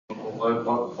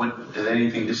What did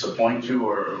anything disappoint you,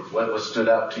 or what stood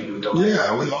out to you?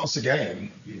 Yeah, we lost the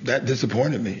game. That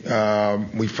disappointed me.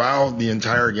 We fouled the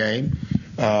entire game.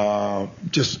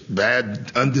 Just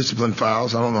bad, undisciplined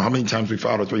fouls. I don't know how many times we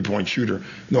fouled a three-point shooter. I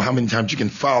don't know how many times you can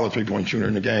foul a three-point shooter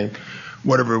in the game.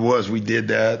 Whatever it was, we did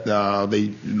that. They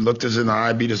looked us in the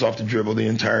eye, beat us off the dribble the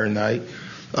entire night.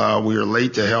 We were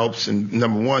late to helps, and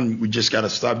number one, we just got to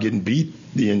stop getting beat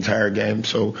the entire game.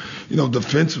 So,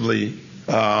 defensively,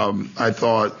 I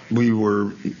thought we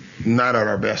were not at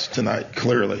our best tonight,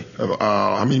 clearly.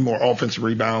 How many more offensive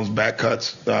rebounds, back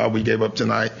cuts we gave up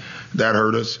tonight? That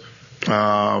hurt us.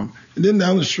 And then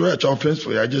down the stretch,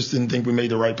 offensively, I just didn't think we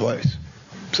made the right plays.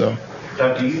 So.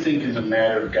 Doug, do you think it's a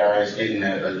matter of guys getting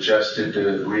readjusted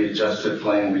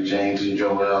playing with James and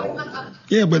Joel?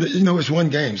 Yeah, but, it's one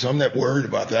game, so I'm not worried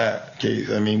about that,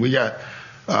 Keith. I mean, we got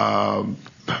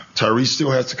Tyrese still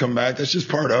has to come back. That's just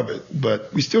part of it.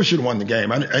 But we still should have won the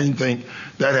game. I didn't think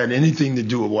that had anything to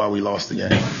do with why we lost the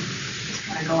game.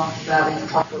 I go off of that. We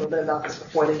talked a little bit about this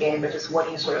before the game, but just what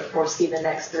do you sort of foresee the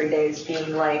next 3 days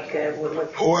being like?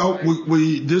 Well,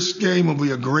 this game will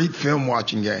be a great film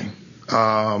watching game.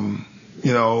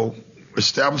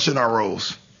 Establishing our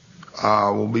roles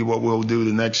will be what we'll do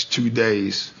the next 2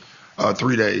 days,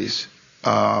 3 days.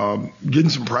 Getting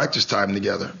some practice time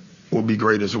together will be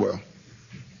great as well.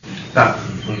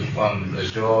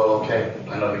 Is Joel okay?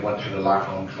 I know he went to the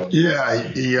locker room. Yeah,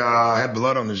 he had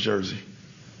blood on his jersey.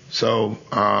 So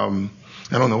I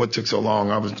don't know what took so long.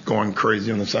 I was going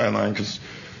crazy on the sideline because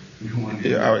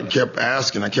I kept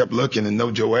asking, I kept looking, and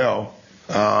no Joel.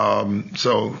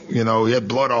 So, he had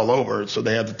blood all over it, so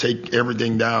they had to take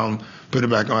everything down, put it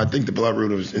back on. I think the blood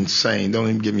route was insane. Don't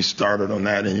even get me started on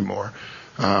that anymore.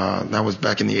 That was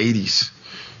back in the 80s.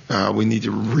 We need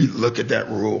to look at that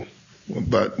rule,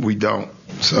 but we don't.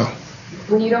 So.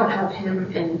 When you don't have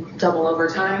him in double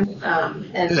overtime, yeah,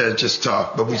 it's just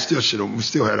tough. But we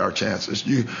still had our chances.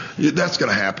 That's going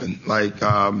to happen.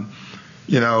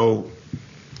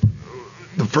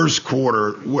 The first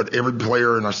quarter, every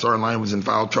player in our starting line was in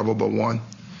foul trouble but one.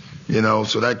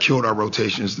 So that killed our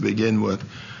rotations to begin with.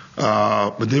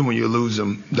 But then when you lose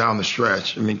him down the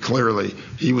stretch, clearly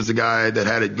he was the guy that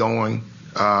had it going,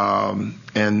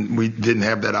 and we didn't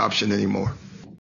have that option anymore.